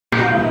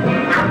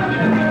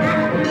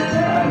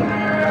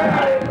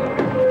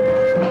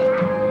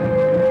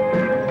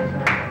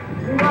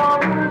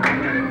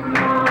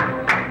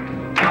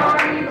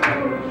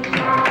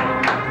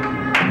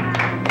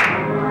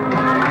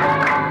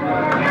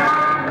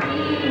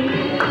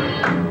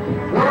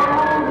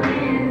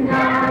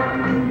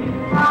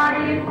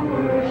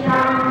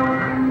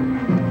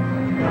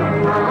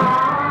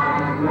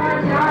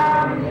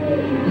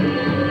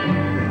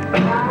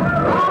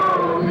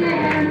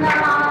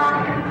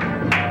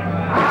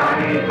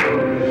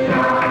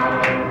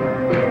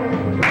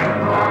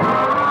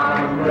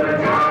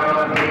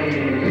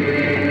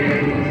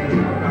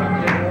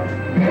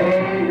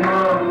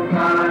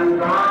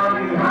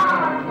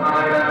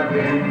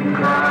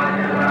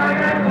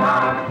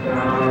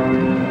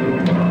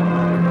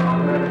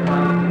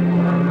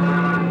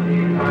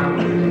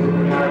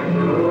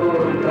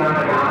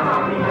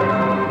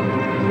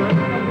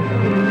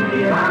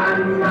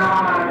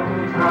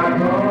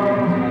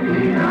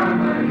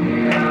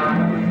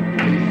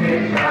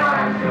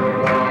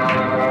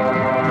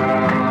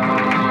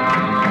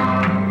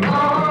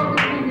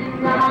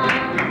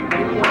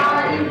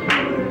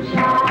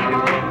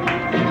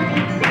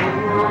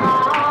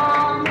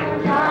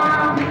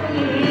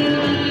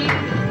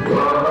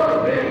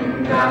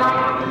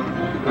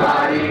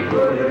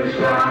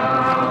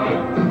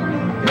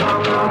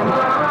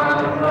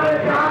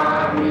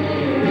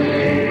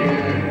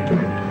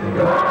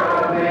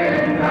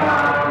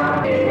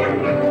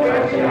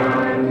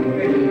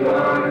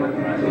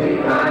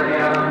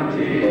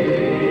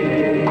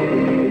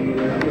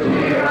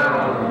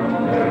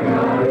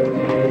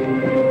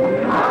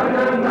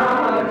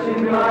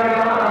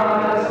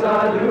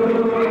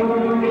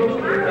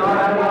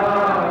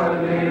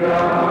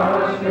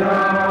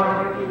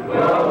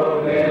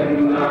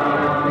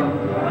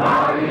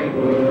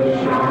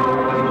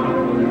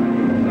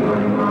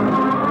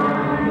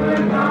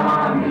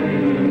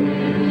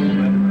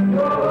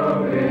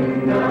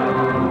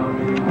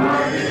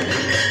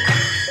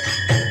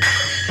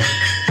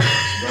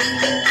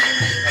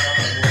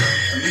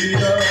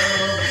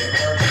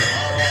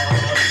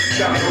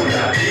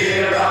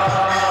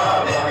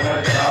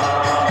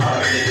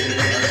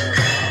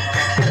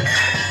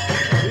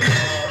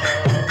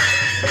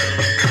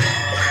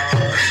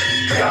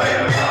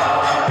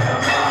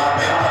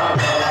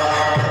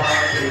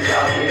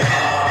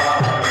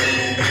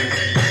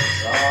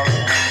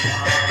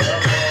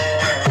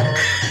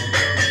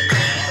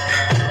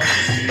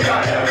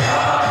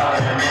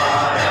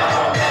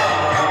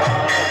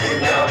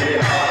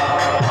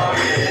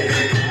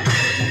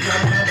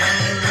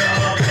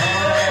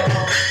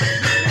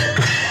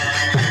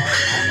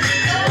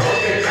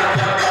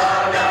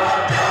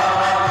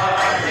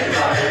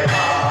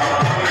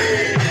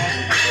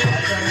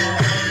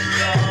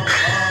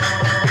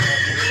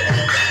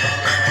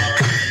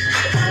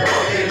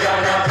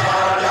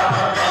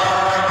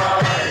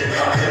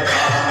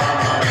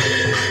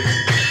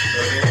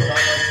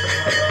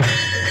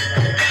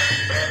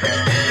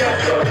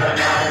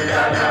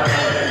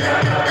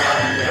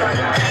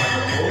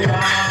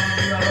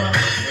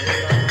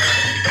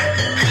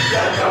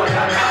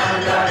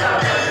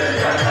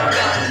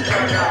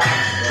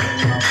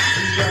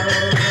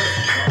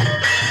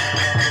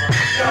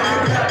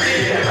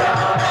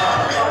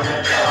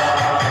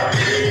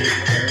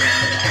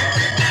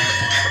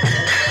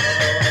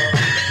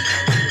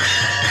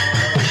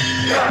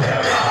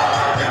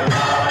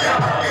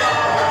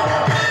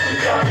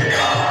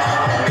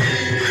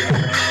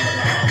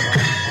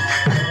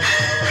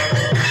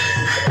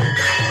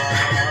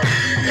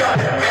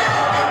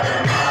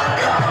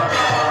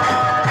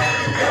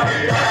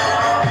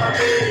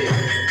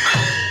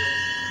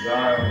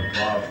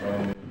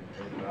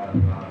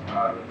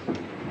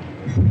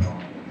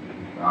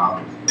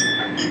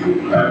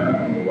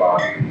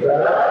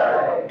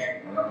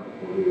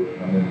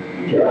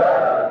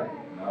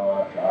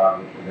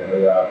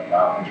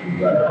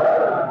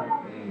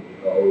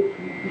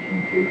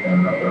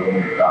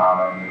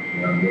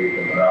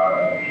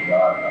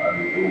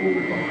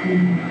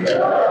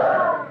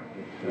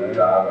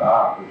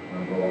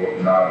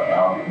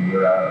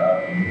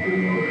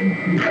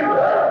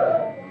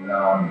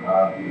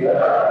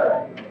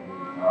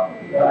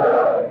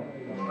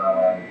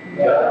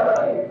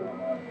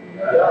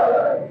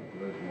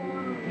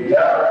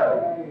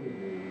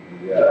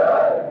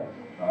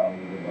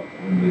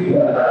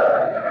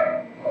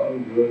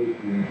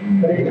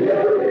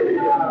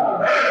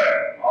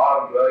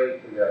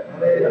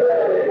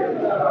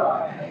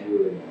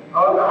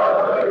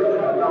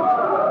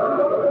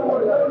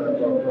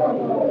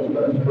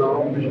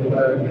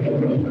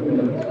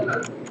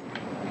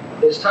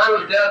His time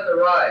of death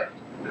arrived.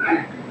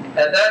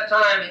 At that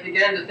time, he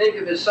began to think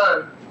of his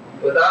son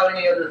without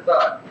any other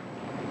thought.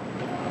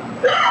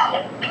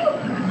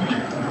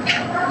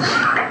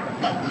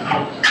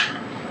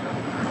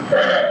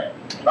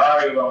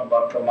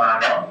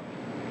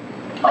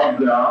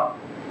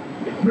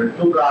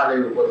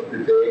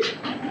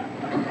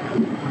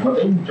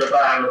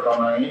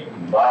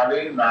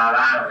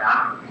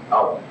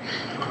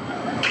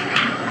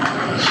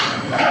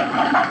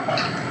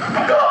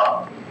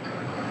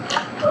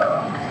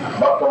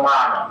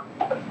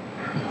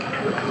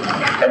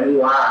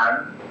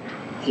 Everyone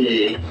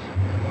is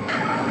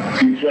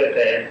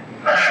situated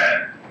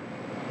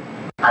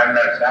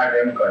under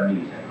certain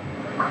conditions.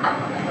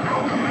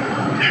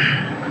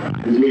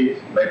 This is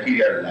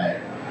material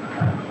life.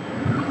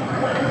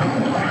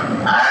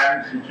 I am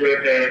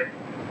situated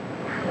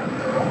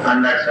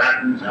under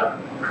certain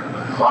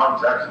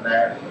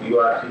consciousness. You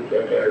are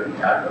situated in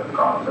certain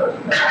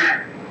consciousness.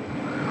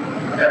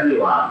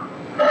 Everyone,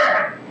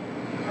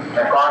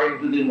 according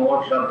to the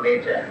modes of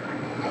nature,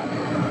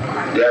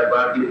 they have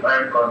got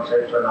different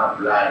conception of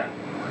life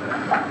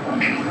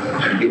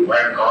and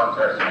different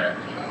consciousness.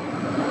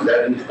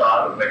 That is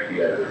called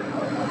material.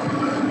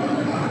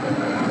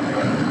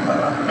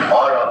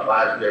 All of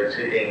us who are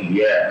sitting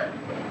here,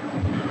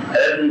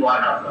 every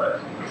one of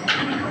us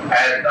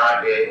has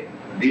got a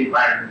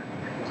different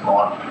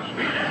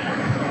consciousness.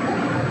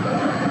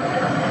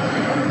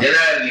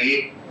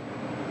 Generally,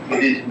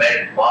 it is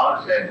meant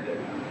for senses.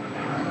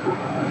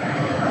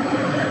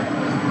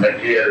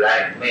 Material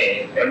life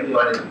means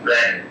everyone is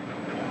planned.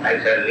 I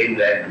shall live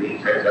like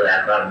this, I shall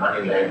acquire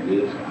money like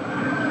this,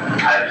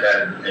 I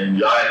shall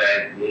enjoy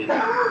like this.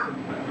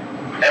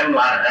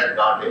 Everyone has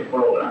got a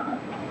program.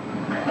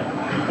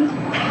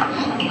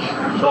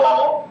 So,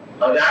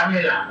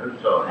 Ramila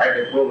also had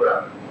a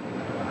program.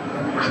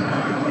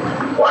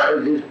 What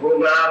was his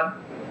program?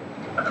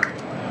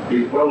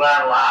 His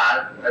program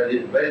was that he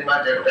is very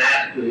much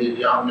attached to his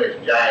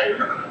youngest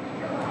child.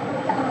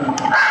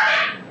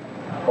 And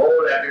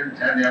whole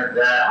attention is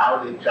there,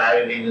 how the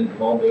child is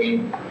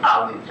moving,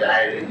 how the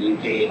child is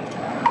eating,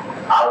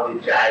 how the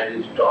child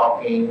is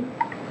talking.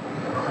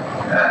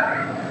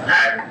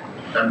 And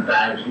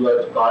sometimes he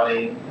was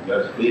calling, he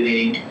was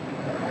feeding.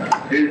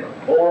 His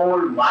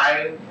whole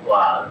mind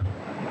was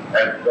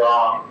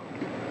absorbed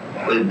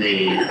with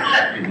the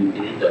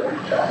activities of the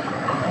child.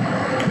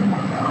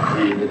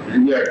 The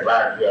previous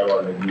verse we have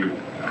already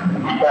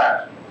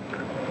discussed.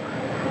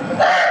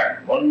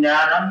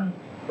 Punyanam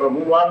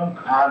Prabhuvam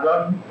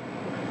Khadam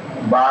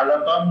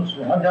Balakam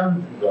Suhajam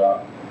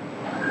Sudha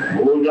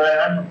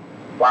Bhojayan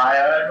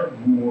Payan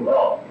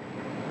Mura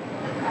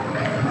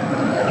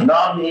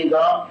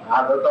Namida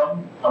Agatam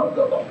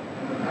Sankapam.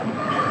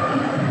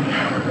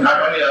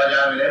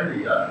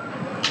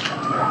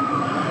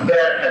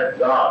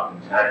 absorbed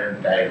in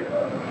certain type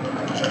of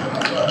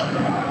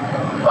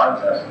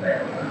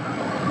consciousness.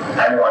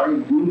 And what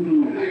is due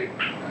to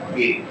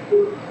it?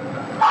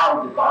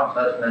 How the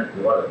consciousness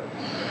develops.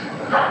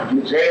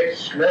 You say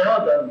sneha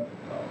dhan.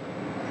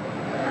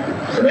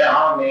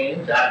 Sneha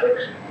means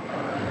affection.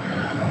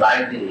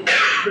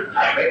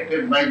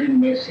 Affected by the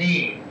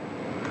machine,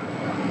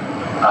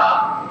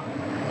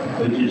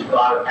 which is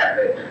called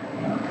affection.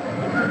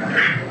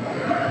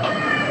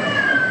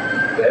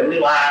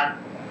 Everyone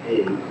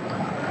is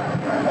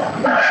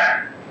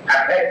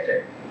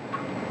affected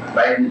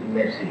by this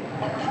machine.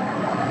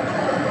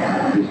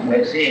 This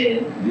machine,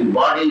 the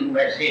body is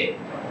machine,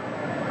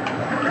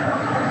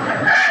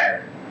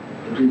 and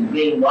it is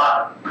being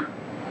worked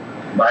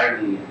by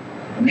the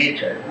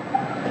nature.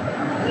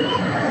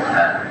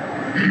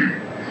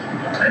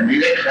 And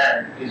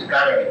direction is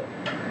coming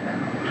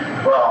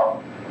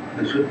from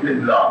the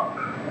Supreme Lord.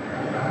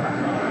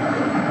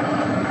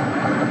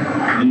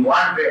 We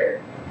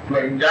wanted to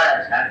enjoy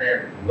a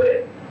certain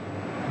way,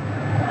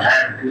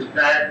 and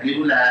Krishna has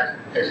given us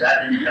a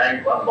certain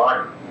type of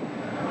body,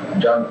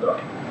 jantra.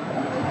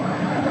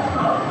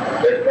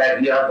 Just like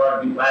we have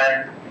got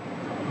defined,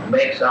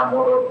 make some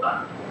motor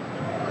car.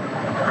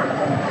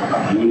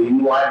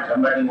 You want,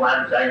 somebody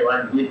wants, I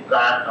want big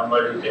car,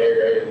 somebody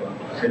says,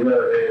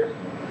 silver race,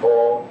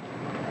 phone.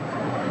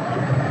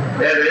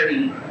 They're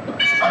ready.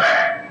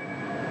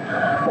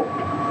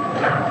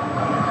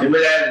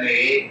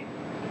 Similarly,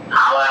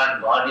 our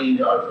body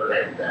is also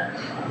like that.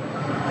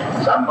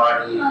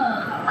 Somebody is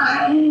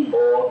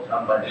phone,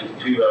 somebody is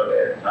silver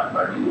race,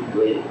 somebody is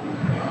weight.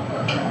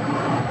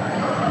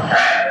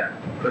 And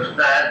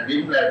Krishna has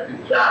given us the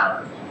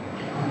chance.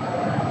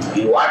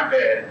 He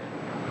wanted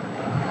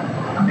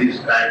this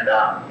kind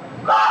of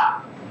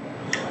car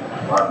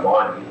or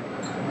body.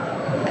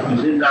 You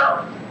see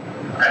now,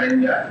 and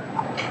India,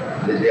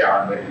 they say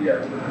our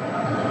material.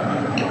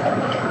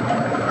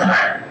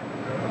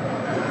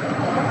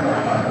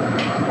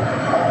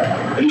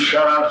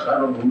 Ishvara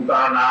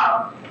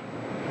sarvabhutanam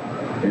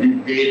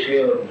niteshe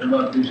arjuna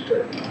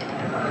tishtati.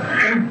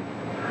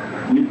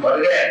 We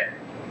forget.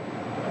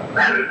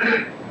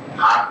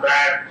 After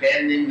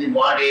changing the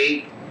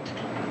body,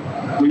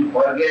 we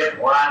forget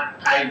what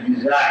I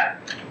desire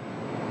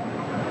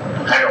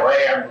and why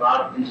I am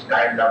not this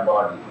kind of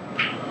body.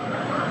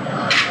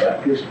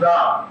 But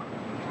Krishna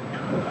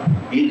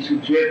is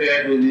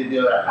situated within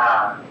your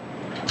heart.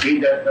 He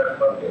does not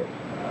forget.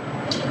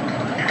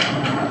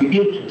 He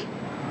gives you.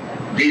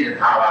 This is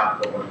how our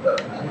Prabhupada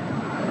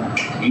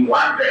does. He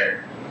wanted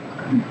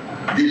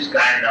this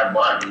kind of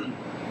body.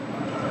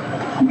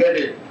 Get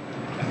it?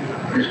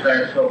 Krishna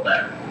is so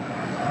bad.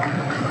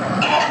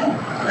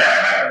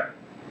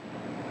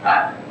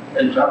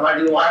 And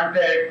somebody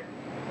wanted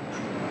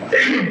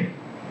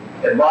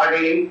a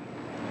body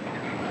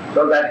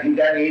so that he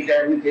can eat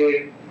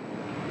everything.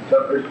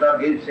 So Krishna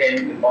gives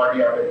him the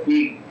body of a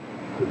pig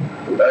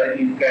so that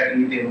he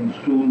can eat even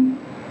stool.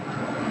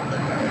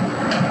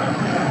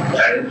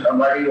 And if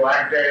somebody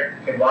wanted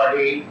a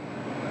body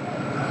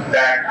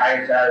that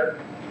I shall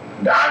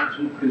dance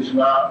with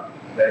Krishna,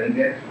 then he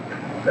gets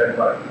that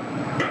body.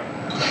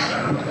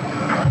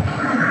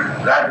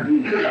 That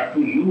is up to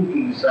you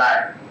to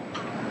decide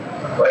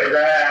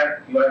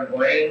whether you are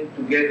going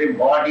to get a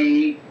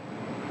body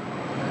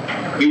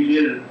which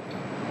will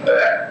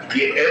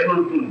be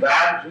able to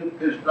dance with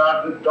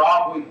Krishna, to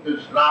talk with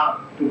Krishna,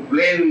 to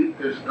play with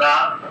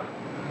Krishna.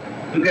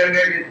 You can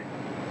get it.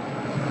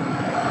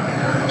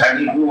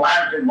 And if you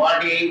want a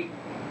body,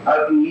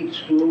 how to eat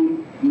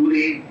stool,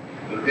 urine,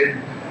 you get it.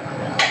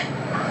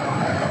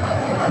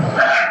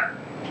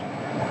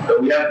 So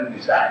we have to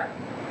decide.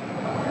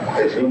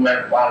 It's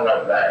human form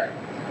of life.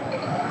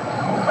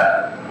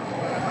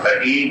 But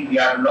if you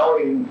have no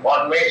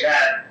information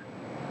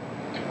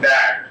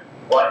that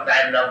what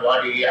kind of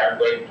body you are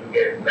going to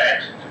get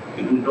next,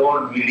 if you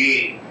don't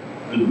believe,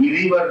 you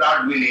believe or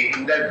not believe,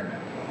 it doesn't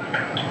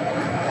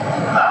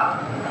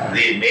matter.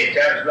 The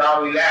nature's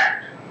law will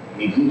act.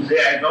 If you say,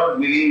 I don't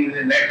believe in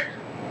the next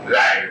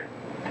life,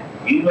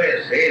 you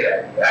may say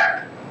like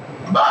that.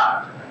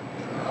 But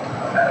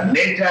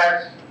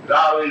nature's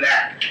law will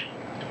act.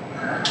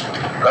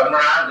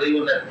 Karmana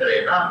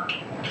Devunatre, no?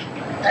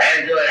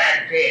 As you are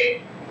acting,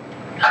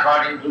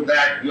 according to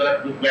that you are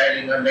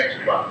preparing the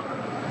next one.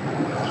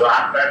 So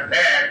after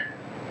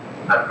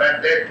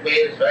that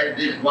means when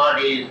this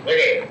body is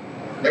finished,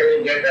 then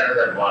you get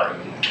another body.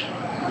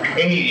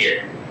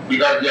 Immediately.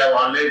 Because you have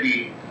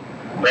already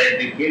made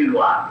the field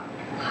one.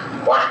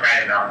 What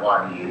kind of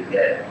body is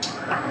there?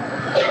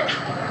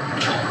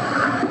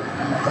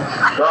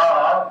 So,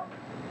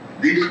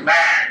 this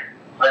man,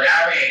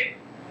 Pajami,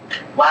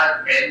 was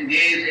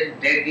engaged in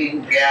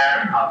taking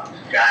care of his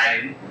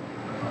child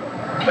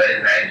very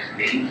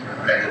nicely,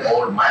 and the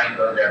old mind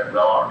was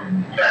absorbed in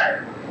the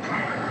child.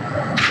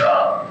 So,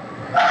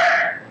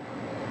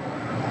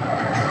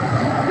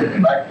 the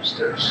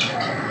magisters.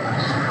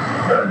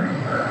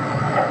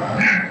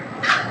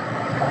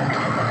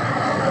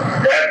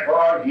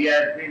 Therefore, he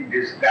has been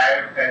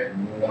described as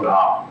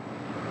Mula.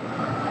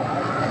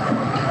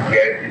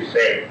 Yet he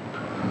said,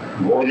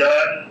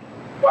 Bhojan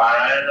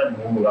Parayana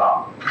Mura.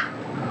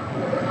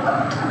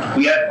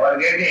 We are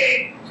forgetting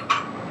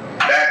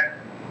that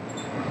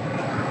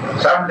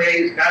someday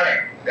is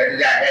coming, that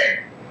is ahead.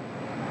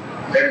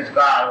 That is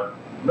called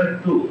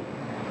Mrittu,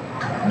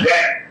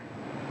 death.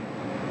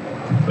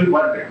 We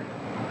forget.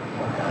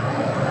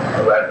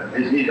 But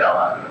this is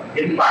our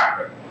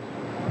imperfect.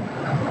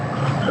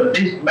 So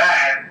this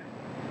man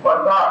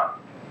forgot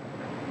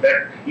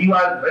that he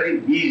was very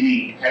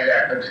busy as an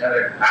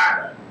affectionate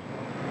father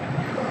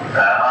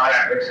or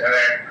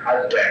affectionate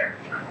husband.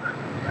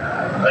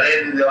 But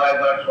in the wife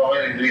got so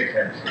many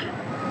relationships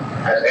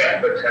as an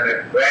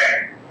affectionate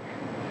friend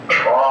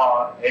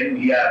or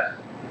envious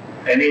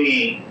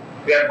enemy.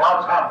 We have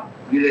got some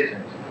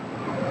relationships.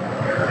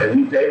 And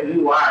with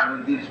everyone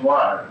in this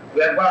world,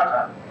 we have got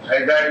some.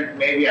 Either it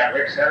may be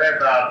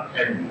affectionate or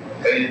envy.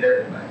 It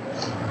doesn't matter.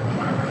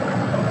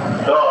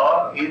 So,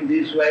 in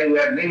this way we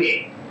are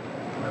living,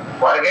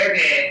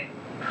 forgetting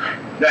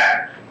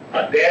that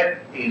death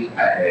is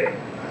ahead.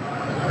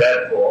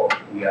 Therefore,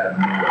 we are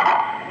Mura.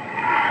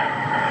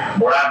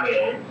 Mura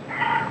means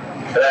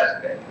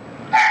trusted,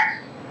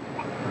 act.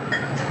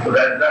 Who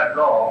does not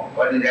know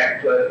what is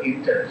actual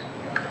interest.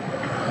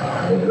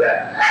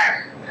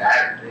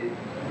 Act.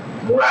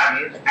 Mura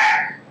means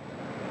act.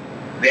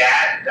 The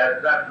act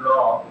does not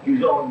know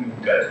his own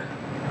interest.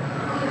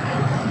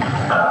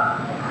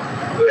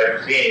 We have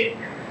seen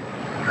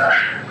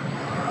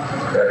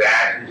the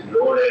ass is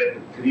loaded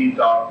with 3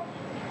 tons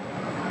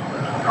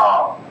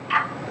of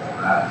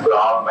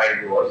cloth by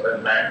the ocean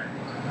man,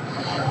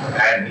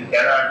 and he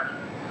cannot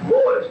go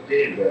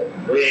stay there to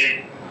do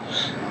it,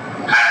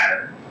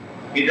 and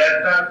he does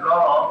not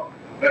know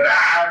that I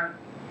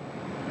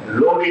am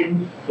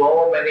loading so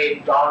many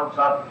tons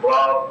of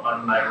cloth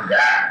on my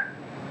back,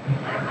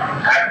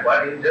 and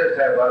what interest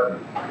I got?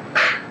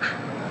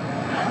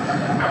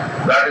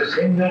 Not a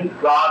single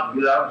cloth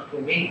belongs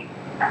to me.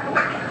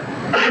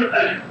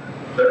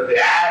 So the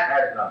ass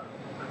has nothing.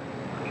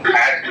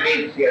 Ass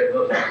means he has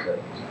no success.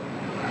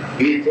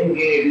 He is thinking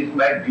it is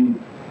my duty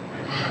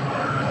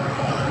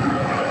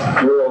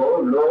to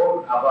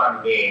load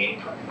upon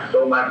me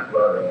so much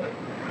clothing.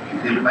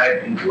 It is my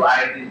duty.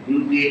 Why it is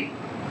duty?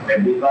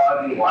 And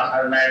because the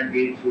washerman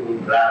gives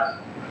you grass.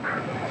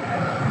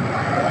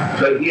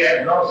 So he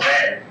has no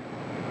sense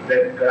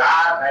that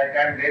grass I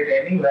can get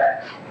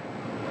anywhere.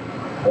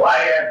 Why I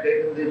have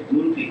taken this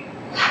duty?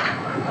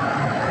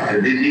 So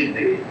this is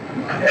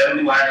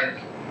everyone is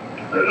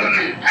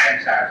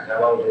anxious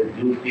about his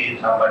duty,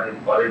 somebody is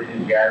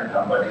politician,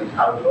 somebody is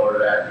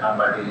householder,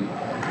 somebody is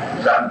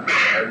something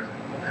else.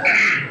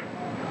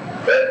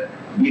 But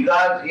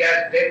because he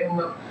has taken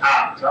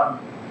up some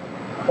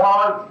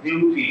false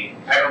duty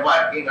and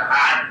working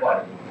hard for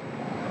it,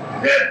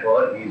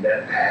 therefore he is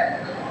an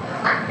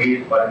ass. He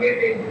is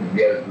forgetting his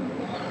real business.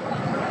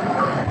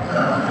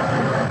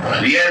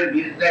 Real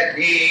business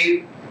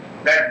is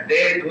that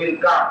death will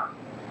come.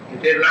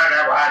 It is not a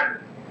word.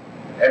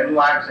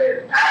 Everyone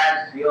says,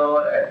 as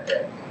sure as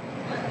death.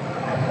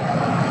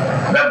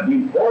 But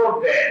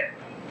before death,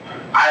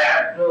 I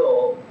have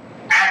to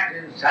act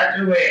in such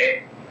a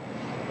way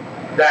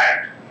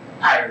that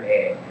I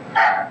may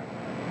have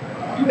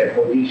a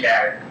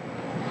position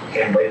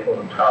in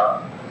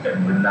Vaikuntha,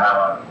 in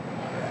Vrindavan,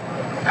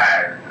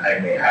 and I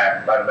may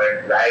have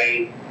permanent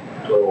right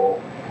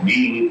to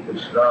be with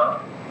Krishna.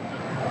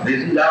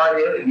 This is our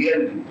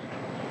real duty.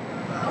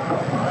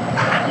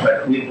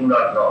 But we do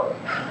not know.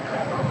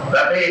 We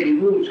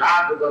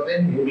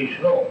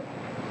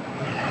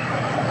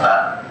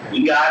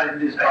are in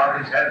this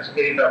conditioned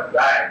state of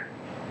life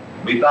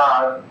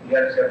because we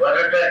are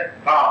separated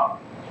from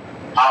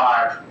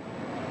our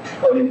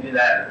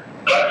original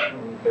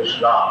person,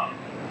 Krishna.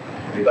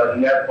 Because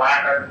we are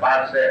part and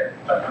parcel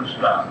of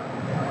Krishna.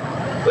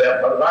 We have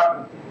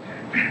forgotten.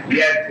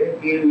 We are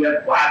thinking we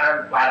are part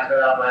and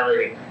parcel of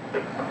America.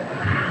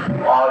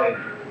 All in.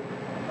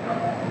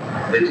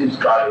 This is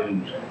called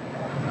illusion.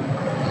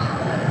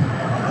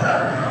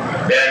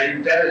 They are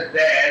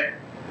interested,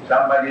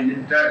 somebody is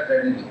interested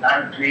in his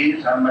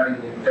country, somebody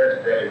is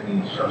interested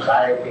in his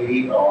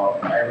society or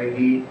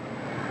family.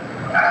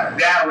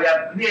 There we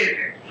have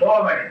created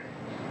so many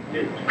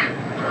things.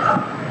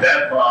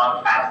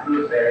 Therefore, Shastra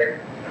says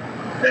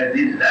that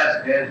these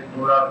rascals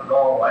do not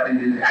know what is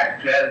his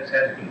actual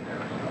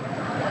self-interest.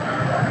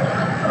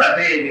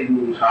 Rate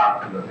vidu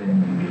Shastra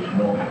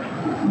Vishnu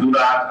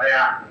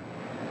Durasaya.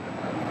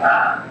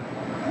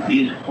 He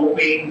is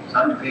hoping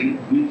something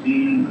which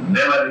will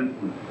never be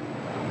fulfilled.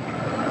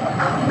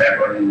 That's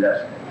what he is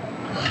asking.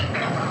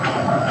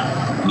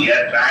 We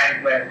are trying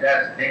to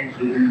adjust things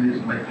within this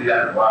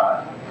material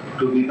world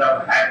to become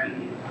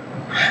happy.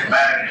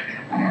 But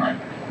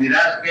the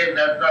rascal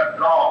does not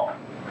know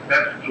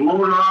that so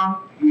long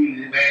he will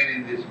remain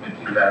in this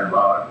material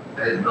world,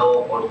 there is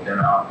no question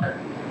of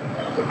happiness.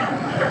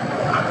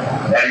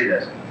 That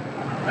is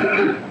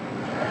asking.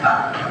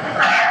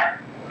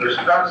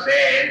 Krishna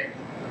said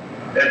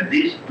that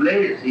this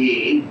place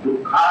is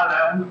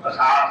Dukkhanam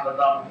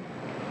Asasvatam.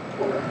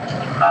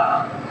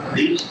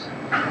 This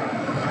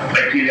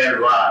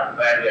material world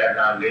where we are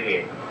now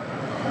living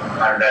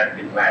under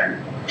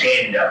different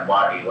change of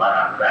body one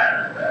after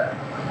another.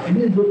 It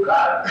is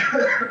dukkha.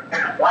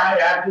 Why I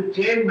have to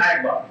change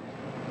my body?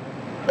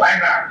 Why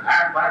not? I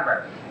am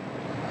permanent.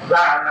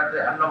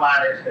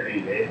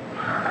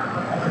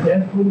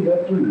 Therefore you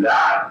have to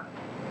learn.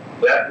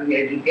 We have to be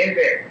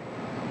educated.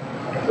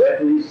 We have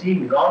to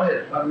receive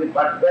knowledge from the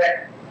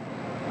perfect.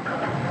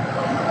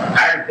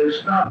 And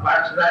Krishna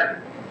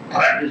personally,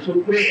 but the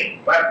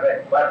supreme,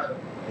 perfect person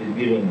is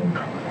giving him.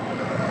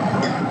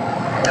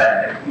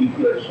 And if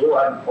you are so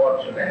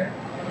unfortunate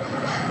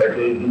that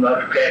we do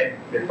not get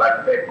the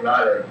perfect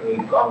knowledge, we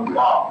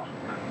concoct,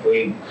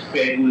 we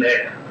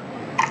speculate,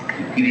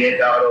 we create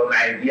our own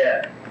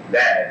idea,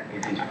 that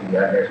it is to be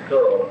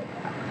understood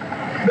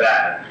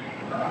that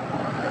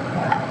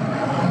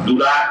do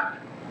not,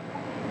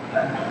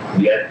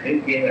 we are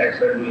thinking I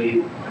shall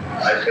be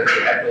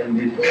happy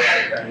this way, I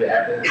shall be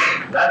happy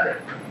nothing.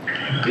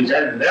 It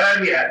shall never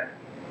be happy.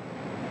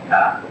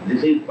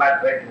 This is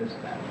perfect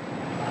mistake.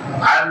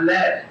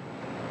 Unless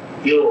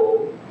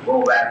you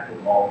go back to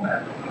home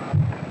and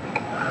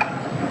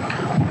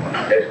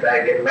just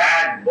like a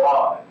mad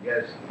boy,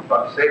 just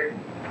forsaken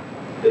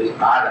his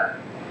father.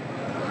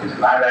 His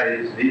father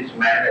is rich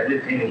man,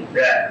 everything is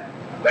there,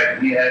 but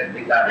he has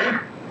become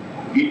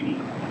giddy.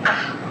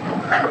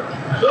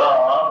 So,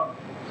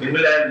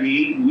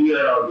 similarly, we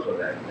are also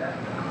like that.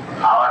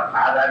 Our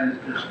father is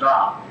Krishna.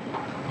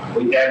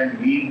 We can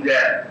live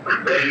there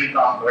very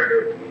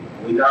comfortably,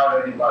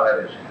 without any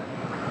botheration,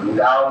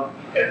 without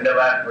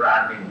endeavor for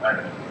earning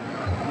money.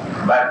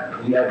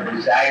 But we have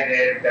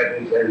decided that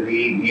we shall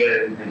live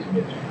here in this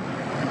mission.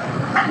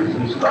 This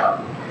is called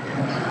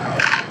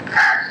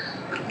tax.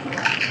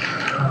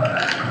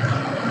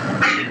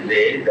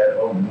 This is the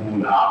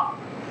Mula.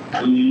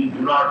 We do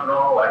not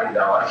know what is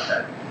our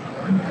self.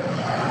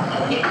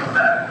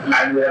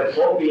 And we are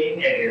hoping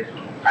against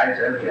I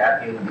shall be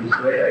happy in this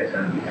way, I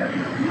shall be happy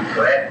in this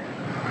way.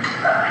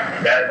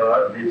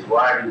 Therefore, this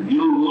word is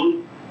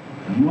used,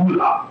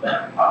 Mula.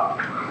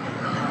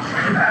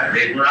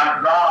 They do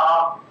not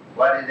know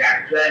what is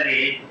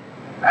actually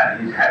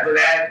his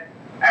happiness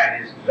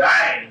and his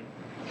trying.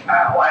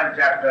 One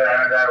chapter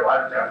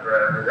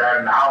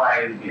another, now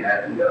I will be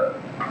happy.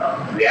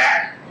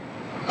 Yes,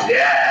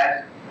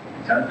 yes.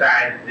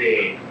 Sometimes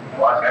the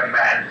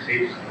washerman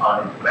sits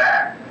on his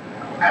back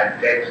and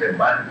takes a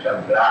bunch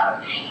of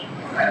grass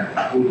and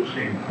puts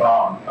in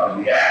front of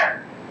the ass,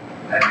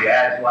 and the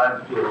ass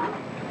wants to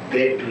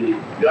take the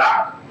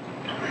grass.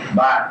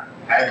 But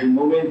as he's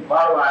moving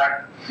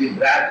forward, the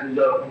grass is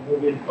also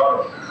moving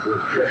forward.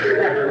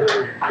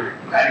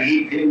 And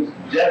he thinks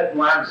just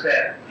one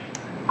step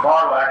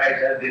forward, I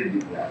shall get the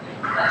grass.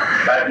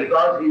 But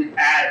because his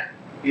ass,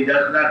 he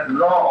does not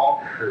know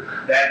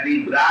that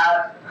the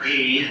grass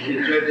is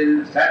situated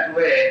in such a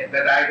way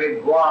that I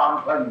can go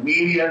on for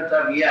millions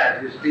of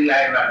years, still I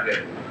am not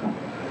getting it.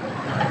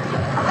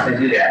 This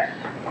is yes.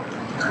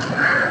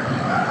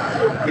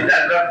 He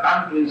does not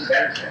come to his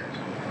senses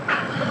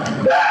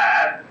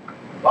that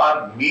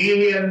for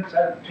millions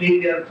and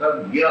trillions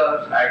of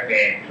years I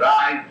may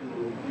try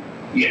to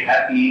be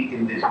happy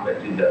in this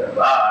material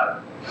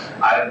world,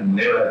 I will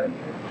never be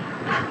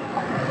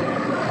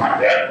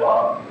happy.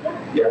 Therefore,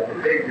 you have to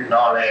take the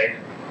knowledge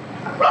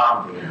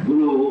from the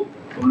Guru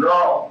to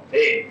know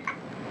things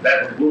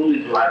that the Guru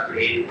is what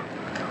says.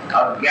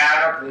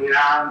 Ajnana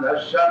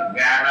Priyanandasya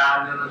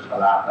Jnananjana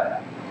Salakaya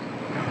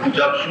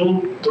Chaksu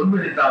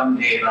Purmiritam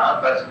Jena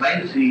Tasmai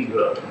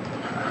Sigra.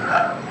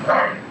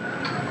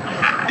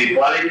 The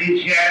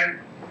politician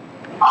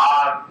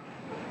or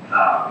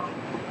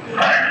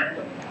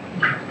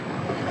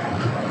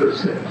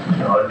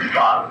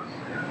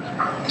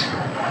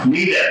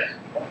leaders,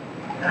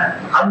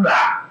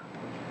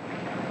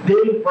 they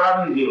will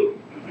promise you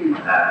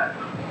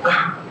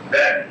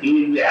that you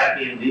will be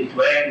happy in this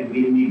way, you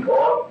give me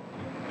God,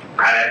 and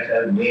I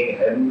shall make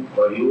heaven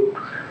for you,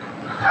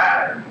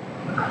 and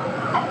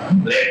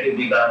let you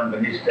become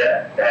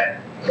minister,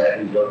 that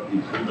is what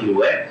is simply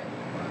way.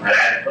 And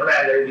as soon as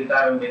I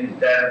become a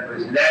minister and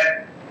president,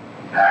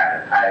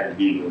 I will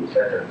give you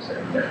such and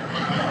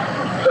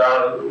such. So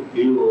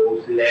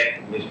you select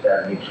Mr.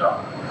 Nixon.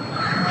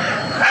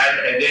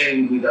 And again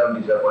you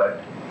become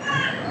disappointed.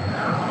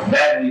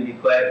 Then we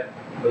request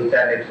Mr.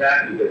 Nixon,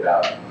 you get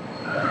out.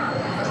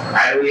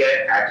 And we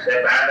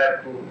accept another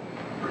food.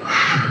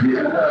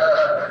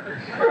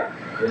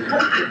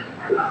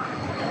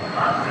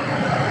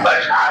 But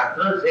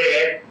Shastra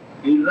said,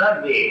 you will not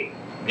be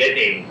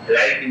getting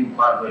right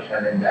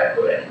information in that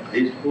way.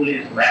 This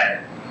foolish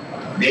man,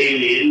 they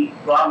will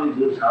promise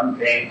you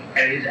something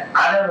and is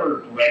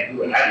unable to make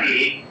you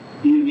happy,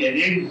 you will be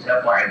again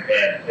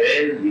disappointed,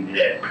 very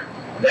regret.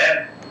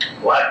 Then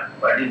what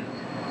form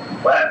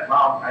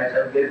I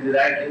shall get the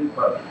right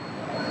information?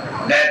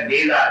 Then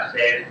Veda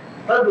said,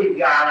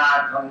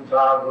 Vijnanatham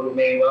sa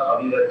gurumeva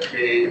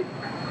avivatshe.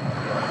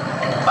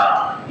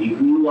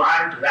 If you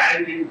want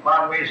right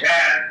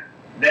information,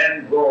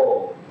 then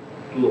go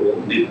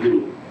to the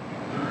Guru.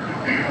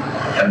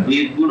 And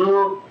this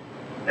Guru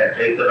that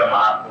Chaitanya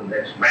Mahaprabhu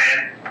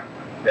explained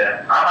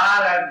that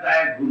Amar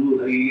Adhyay Guru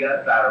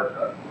Hariya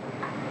Tarasar.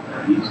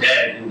 He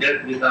said, you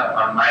just become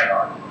on my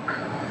order.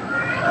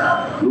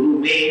 Guru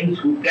means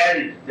who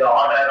carries the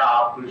order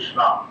of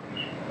Krishna.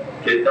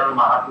 Chaitanya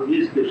Mahaprabhu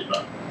is Krishna.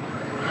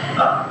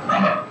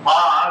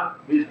 Or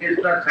is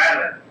Krishna's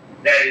servant.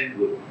 That is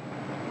Guru.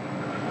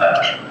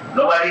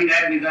 Nobody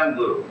can become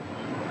Guru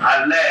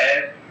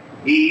unless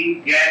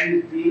he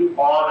carries the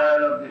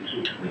order of the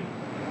Supreme.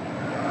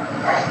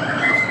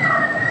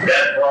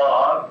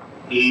 Therefore,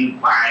 he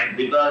finds,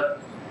 because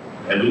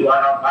every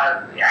one of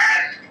us,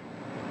 yes,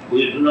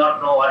 we do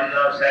not know what is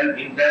our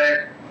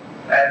self-interest,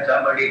 and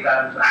somebody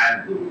comes, I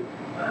am Guru.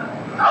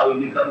 How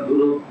we become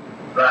Guru?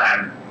 No, I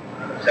am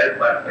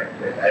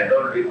self-perfected. I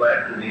don't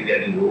require to need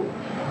any guru.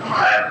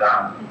 I have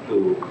come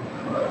to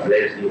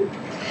bless you.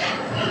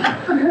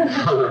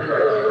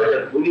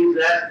 The foolish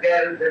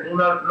rascals, they do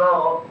not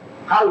know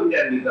how he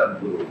can become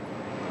Guru.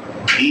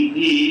 If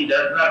he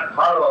does not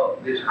follow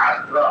this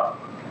Shastra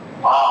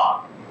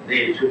or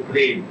the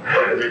Supreme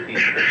Authority,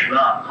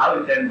 how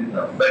he can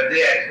become? But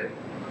they accept.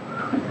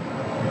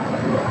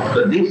 So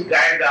this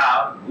kind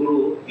of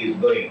Guru is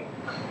going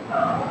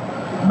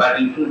on. But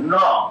you should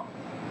know,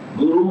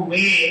 Guru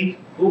means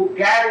who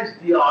carries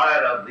the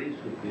order of the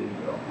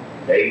Superior.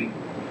 Right?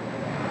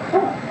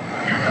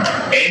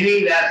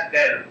 Any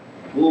rascal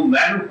who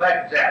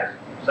manufactures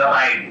some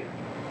idea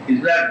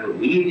is not Guru.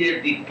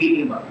 Immediately kick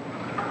him up.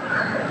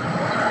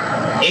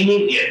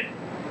 Immediately.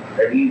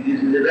 That is,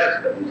 this is a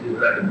rascal, this is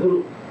not a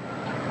Guru.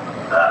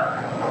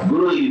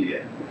 Guru is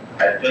here.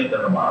 As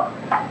Chaitanya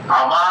Mahaprabhu.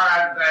 Amar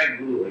Adhyay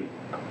Guru Hai.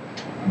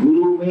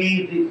 Guru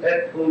means the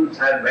faithful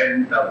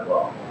servant of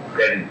God.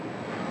 Very good.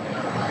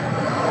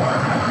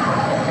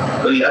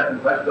 So you have to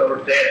first of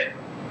all test.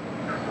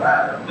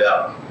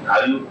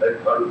 Are you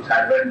faithful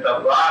servant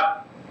of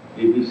God?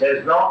 If he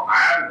says no,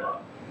 I am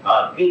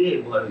God. Kill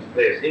him on his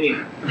face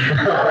immediately.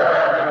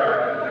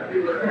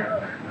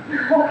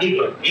 Kill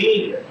him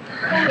immediately.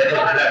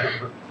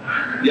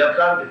 You have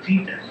come to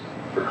teach us.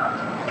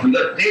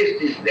 Because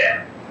taste is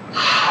there.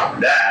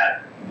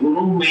 That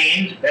Guru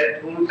means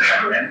faithful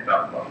servant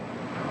of God.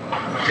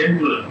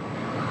 Simple.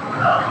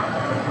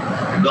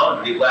 Don't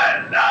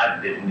require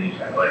large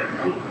definition what is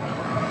Guru.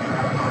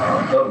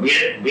 So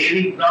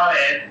basic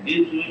knowledge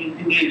gives you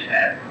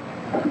indication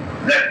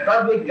that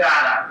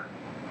Tatvijnana,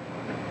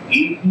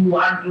 if you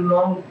want to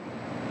know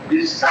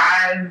the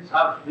science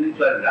of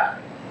spiritual life,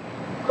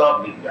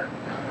 Tatvijnana.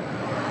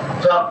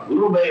 So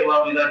Guru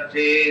Meva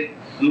Vidachet,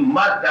 you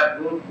must have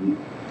Guru.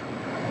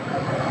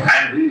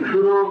 And with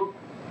Guru,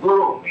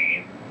 Guru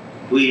means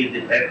who is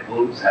the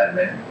faithful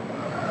servant.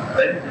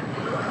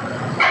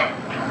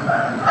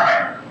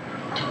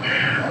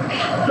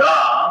 So,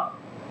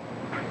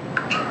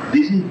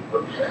 this is the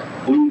position.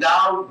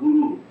 Without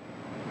Guru,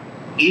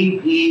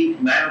 if he is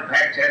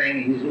manufacturing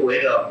his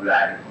way of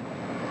life,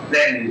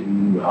 then he is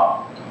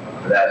Mura.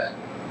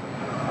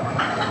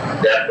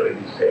 Therefore it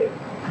is said,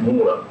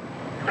 Mura.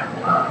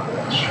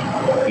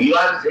 You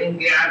are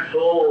thinking, I am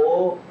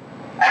so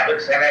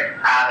affectionate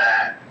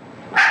father,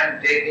 I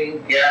am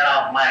taking care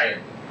of my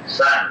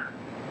son,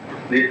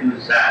 little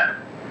son.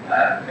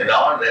 In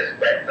all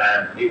respect, I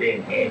am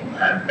feeding him,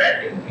 I am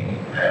petting him.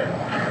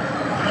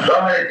 So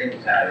many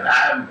things I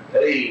am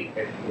very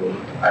faithful,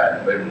 I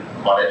am very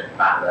honest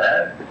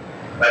father.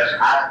 But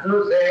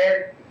Shastra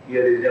said,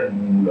 here is a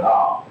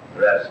mula,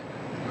 rest.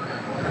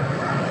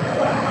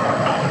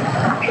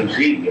 You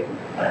see here.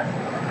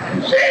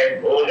 You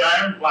say,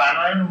 Bhojan,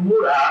 Pana, and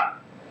Mula.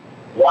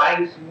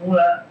 Why is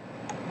Mula?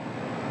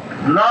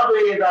 Na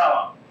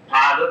Veda,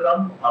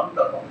 Bhagavatam,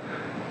 Amtakam.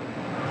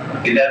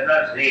 He does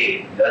not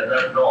say, does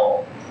not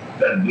know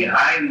that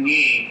behind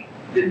me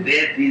the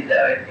death is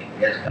everything.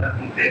 He has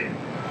completed.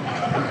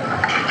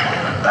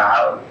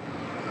 Now,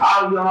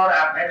 how your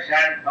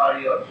affection for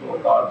your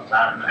so-called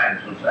son and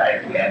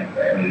society and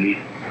family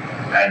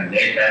and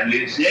nation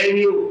will save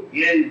you.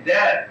 Here is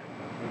death.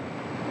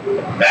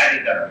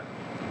 Radical.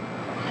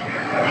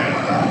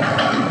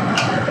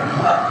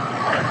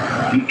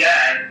 You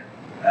can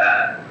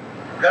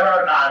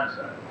cannot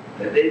answer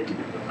the death.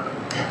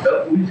 So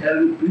we shall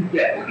be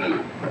prepared.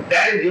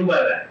 That is human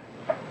life.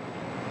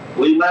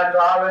 We must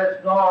always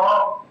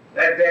know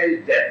that there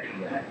is death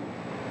behind.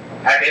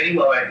 At any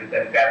moment you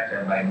can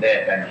capture my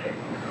death and kill.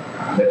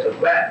 That's a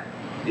fact.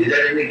 Is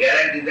there any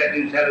guarantee that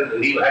you shall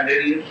live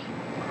 100 years?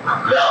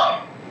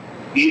 No.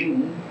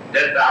 Even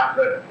just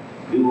after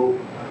you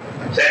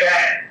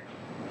second,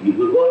 if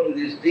you go to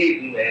the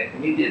street, you may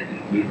immediately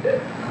be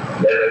dead.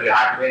 There will be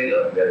heart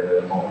failure, there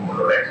will be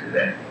motor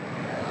accident,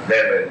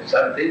 there will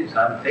be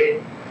something.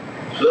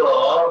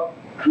 So,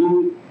 to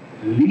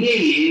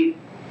live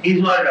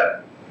is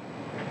wonderful.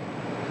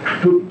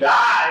 To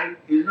die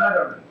is not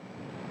wonderful.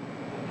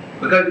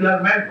 Because you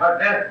are meant for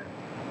death.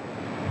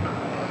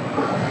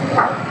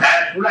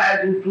 As soon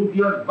as you took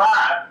your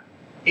birth,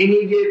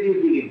 immediately you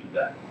begin to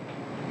die.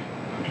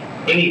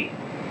 Immediately.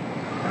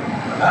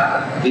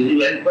 This is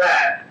very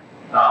bad.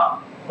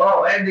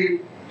 When the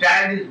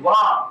child is born,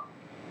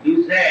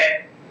 you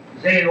say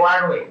in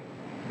one way,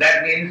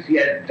 that means he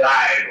has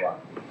died one.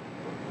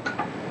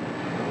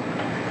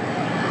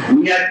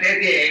 We are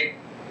taking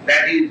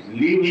that he is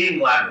living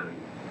one way,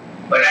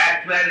 but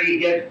actually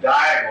he has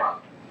died one.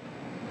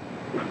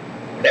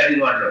 That is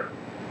wonderful.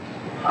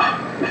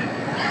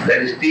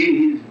 That is still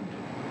he is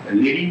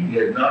living, he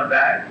has not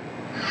died.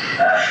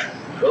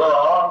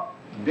 So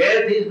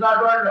death is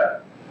not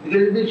wonder,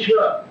 because it is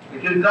sure,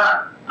 it will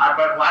come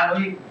after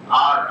 1 week or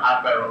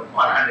after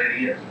 100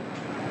 years.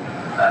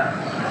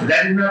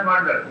 That is not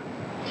wonder.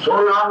 So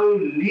long you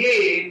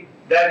live,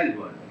 that is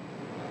wonder.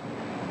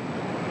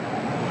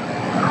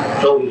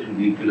 So we should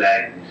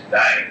utilize this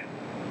time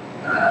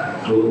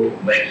to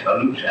make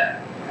solution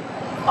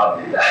of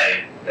the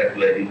life that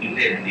we are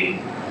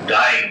repeatedly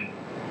dying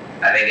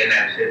and again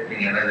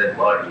accepting another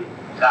body.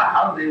 So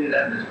how they will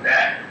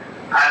understand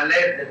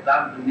unless they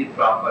come to the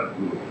proper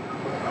guru?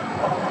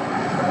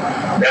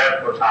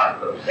 Therefore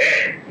Shastra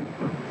says,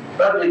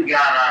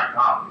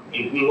 Sadvijnanartham,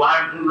 if you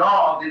want to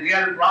know the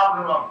real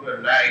problem of your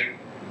life,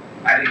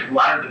 and if you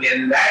want to be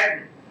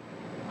enlightened,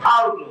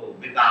 how to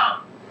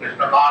become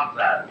Krishna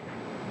conscious,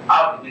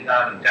 how to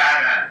become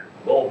jhana,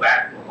 go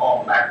back to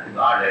home, back to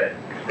Godhead,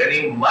 then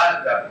you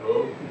must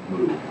approach the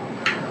Guru.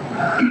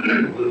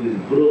 Guru is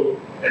Guru,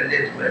 and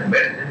this is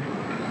very simple.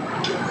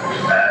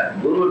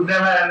 Guru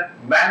never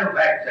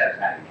manufactures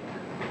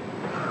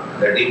anything.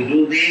 That you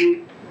do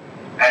this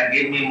and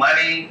give me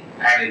money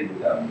and it will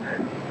become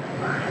that.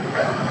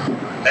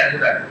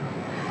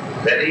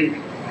 That is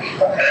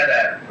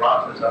another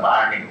process of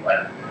earning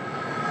money.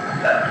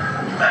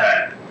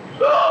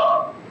 So,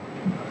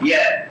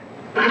 yes,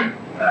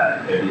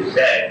 it is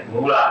said,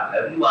 Mula,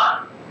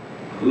 everyone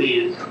who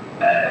is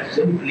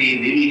simply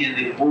living in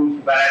the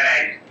fool's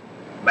paradise,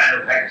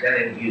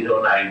 manufacturing his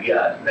own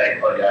ideas,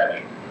 like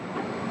Ojari.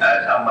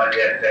 Somebody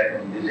has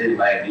taken, this is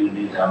my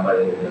duty,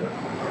 somebody has taken.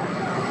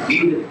 He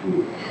is a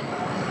fool.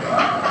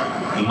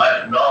 You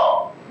must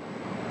know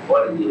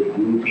what is your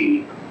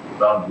duty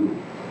from Guru.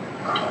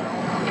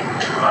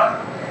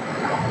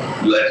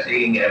 You are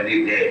saying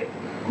every day,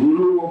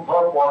 Guru Mukha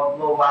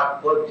Padma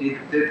Vakko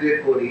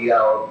Chittete Koriya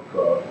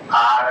Okko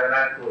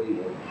Arana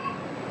Koriya.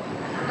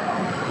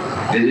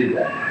 This is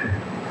life.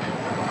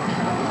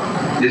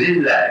 This is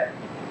life.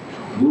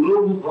 Guru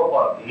Mukha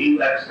Padma,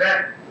 you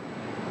accept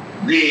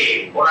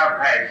the bona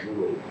fide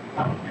Guru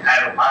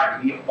and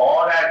what he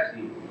orders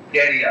you,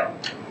 carry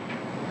out.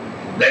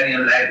 Then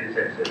your life is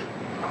successful.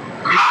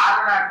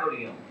 Arana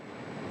Koriya.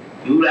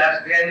 You will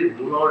ask him,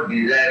 do not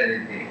desire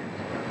anything.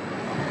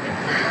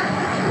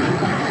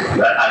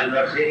 Are you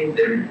not saying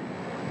that?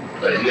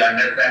 But you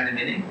understand the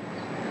meaning?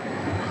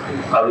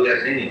 How we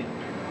are saying?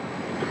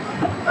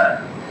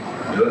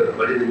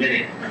 What is the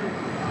meaning?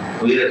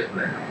 Who will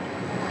explain?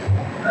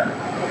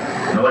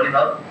 Nobody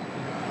knows?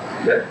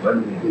 Yes, what do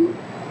we do?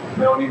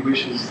 My only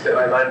wish is that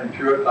my mind be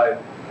purified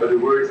by the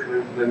words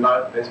coming from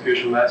my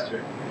spiritual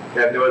master. I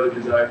have no other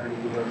desire for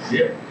anything else.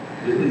 Yeah,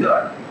 this is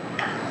all.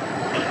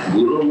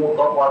 Guru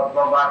Mukha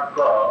Padma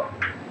Vakka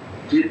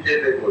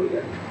Chittete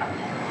Koriya.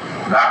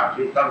 Now,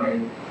 Chitta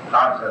means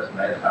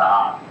consciousness, I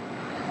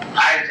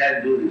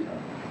shall do this.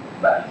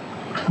 But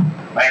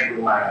my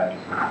Guru Maharaj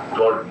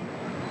told me,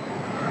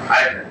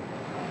 I said,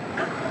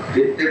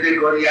 Chittete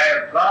Koriya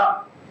Yakka,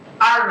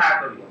 Arna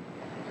Koriya.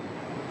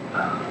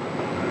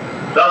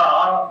 So,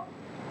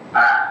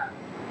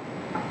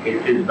 it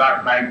is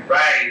not my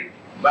pride,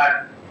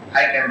 but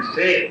I can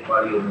say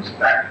for your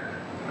instruction,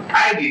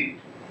 I did it.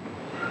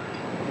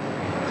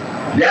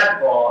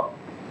 Therefore,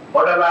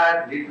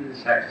 whatever little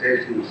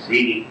success you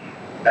see,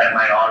 that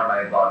all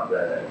my God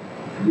brother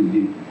will give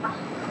you. I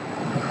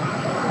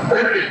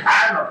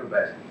am not the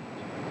best,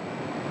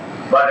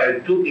 but I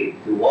took it,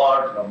 the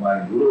words of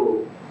my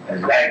Guru,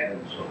 as light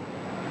and soul.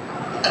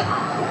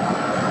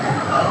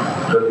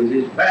 So this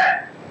is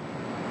bad.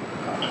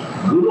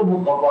 Guru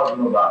Mukha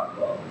Padma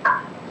Vakka,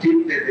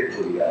 Chittete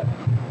Koriya.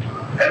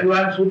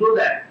 Everyone should do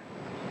that.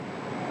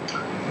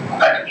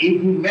 But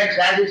if he makes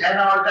addition or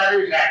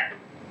alteration,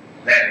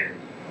 then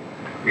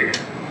it is.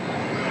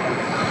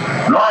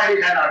 No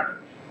addition or alteration.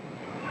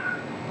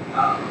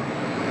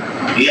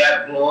 We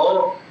have to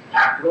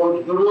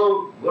approach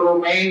Guru. Guru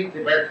means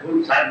the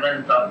faithful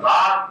servant of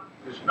God,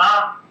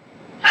 Krishna,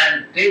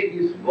 and take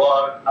his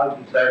word how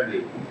to serve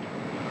him.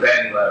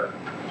 Then you are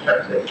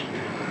successful.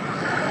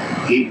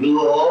 If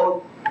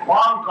you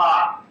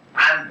conquer,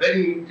 I am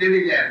very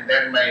intelligent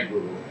than my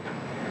Guru,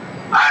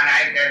 and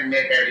I can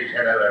make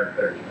additional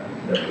alteration.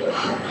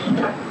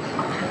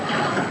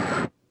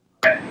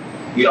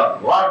 You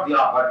have got the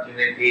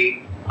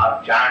opportunity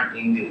of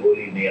chanting the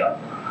holy name.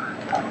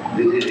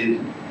 This is his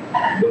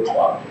good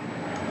fortune.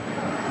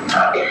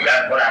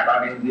 Therefore,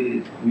 according to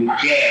this, we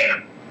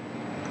change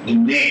the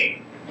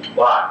name.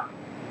 Why?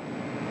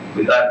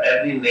 Because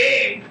every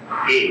name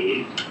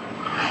is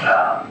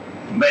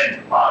meant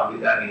for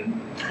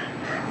becoming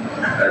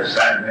a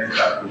servant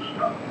of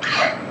Krishna.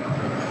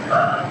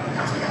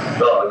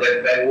 So that's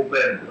why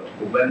Upendra.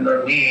 Upendra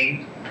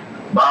means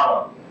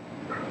Bhavan.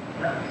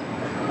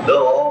 So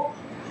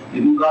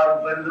if you call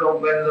Upendra,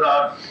 Upendra,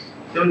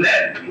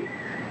 similarly,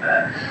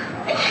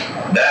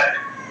 that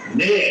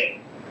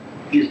name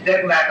is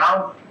taken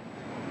account.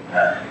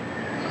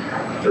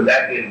 So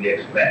that will be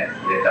explained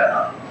later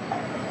on.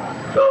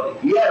 So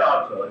here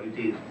also it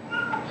is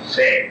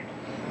said.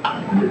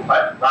 In the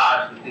first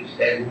verse it is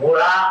said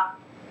Mura,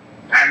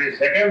 and the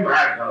second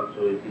verse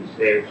also it is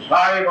said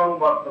Saivam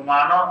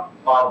Vartamana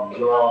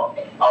Avga.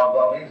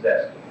 Avga means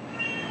asking.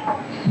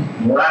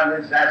 Mura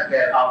means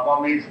asking,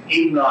 Avga means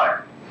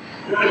ignorant.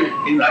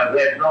 Ignorant,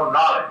 there is no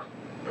knowledge.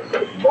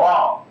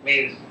 Va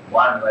means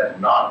one who has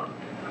knowledge.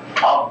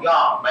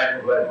 Avga,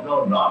 man who has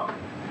no knowledge.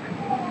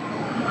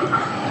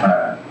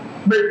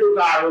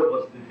 Mritukaro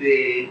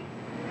Vastite.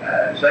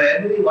 So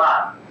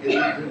everyone in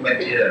this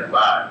material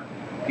world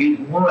is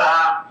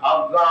Mura,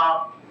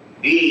 Avga.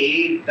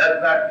 He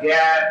does not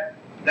care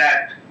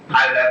that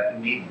I will have to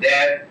meet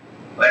death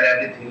when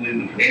everything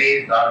will be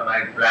finished, all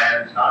my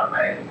plans, all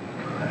my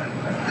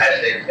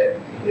assets,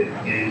 everything will be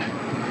finished.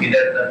 He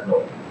does not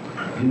know.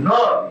 He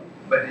knows,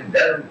 but he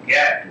doesn't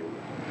care to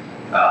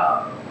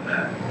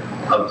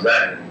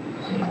observe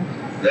these things.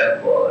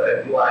 Therefore,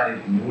 everyone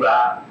is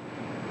Mura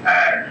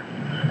and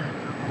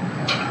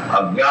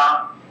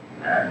Avga,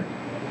 and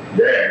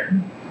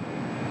then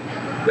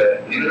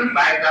in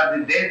spite of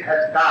the death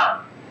has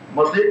come,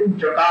 Muslim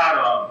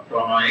Chakara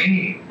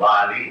Pranay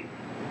Bali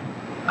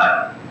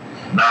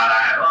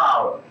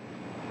Narayana.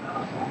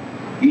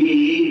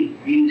 He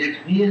is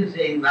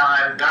experiencing now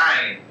I'm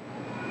dying,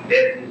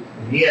 death is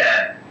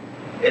near,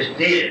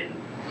 still,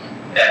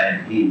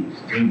 and he is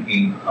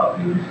thinking of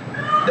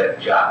that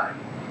child.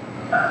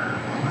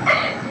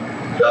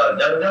 So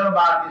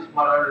Jamjamabhati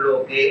Smaran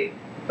Loke,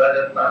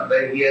 Pradatmanta,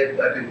 he has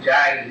got a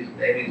child, his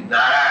name is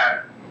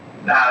Narayan.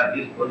 Now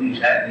his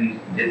position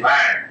is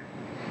defined.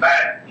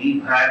 But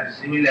if I am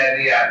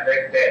similarly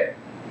affected,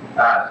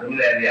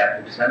 similarly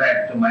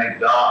affectionate to my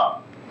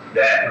dog,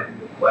 then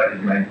what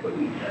is my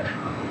position?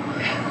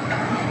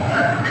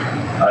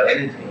 Or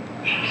anything.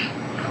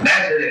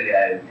 Naturally I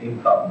will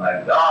think of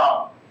my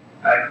dog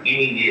and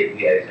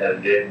immediately I shall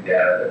get the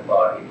other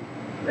body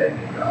like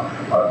a dog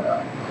or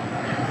dog.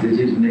 This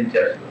is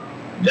nature's law.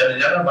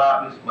 Jana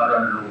Bhavi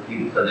Smaran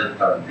Loki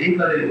Sajatanti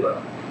Kareva.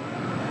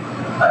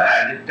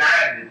 At the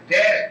time, the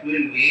test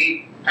will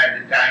be at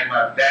the time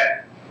of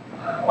death.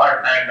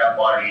 What kind of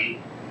body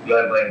you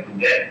are going to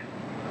get.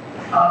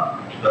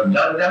 So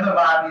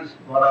Jana is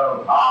for our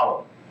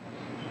power.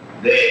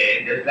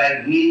 They, just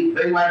like he is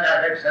very much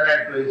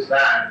affectionate to his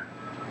son,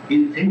 he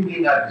is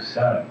thinking of his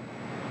son.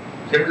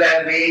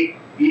 Similarly,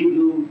 if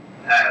you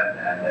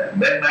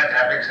very much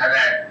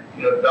affectionate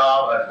your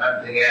dog or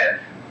something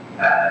else,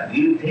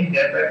 you think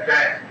at that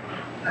time.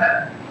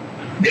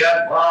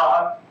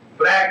 Therefore,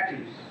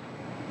 practice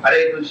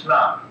Hare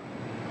Krishna,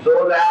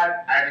 so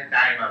that at the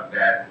time of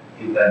death,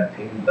 you can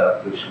think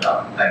of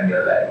Krishna and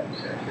your life is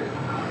successful.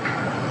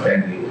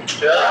 Thank you.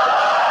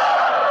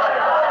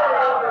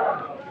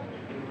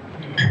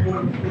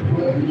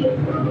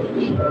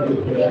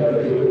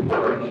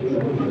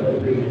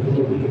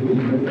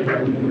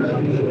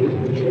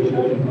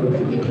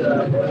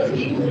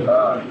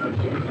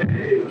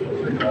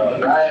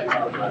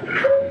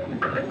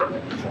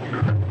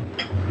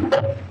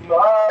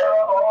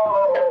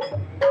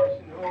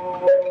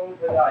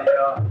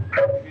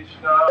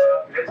 Krishna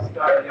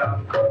Kristaya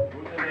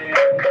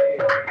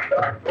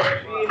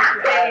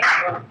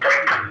Krishna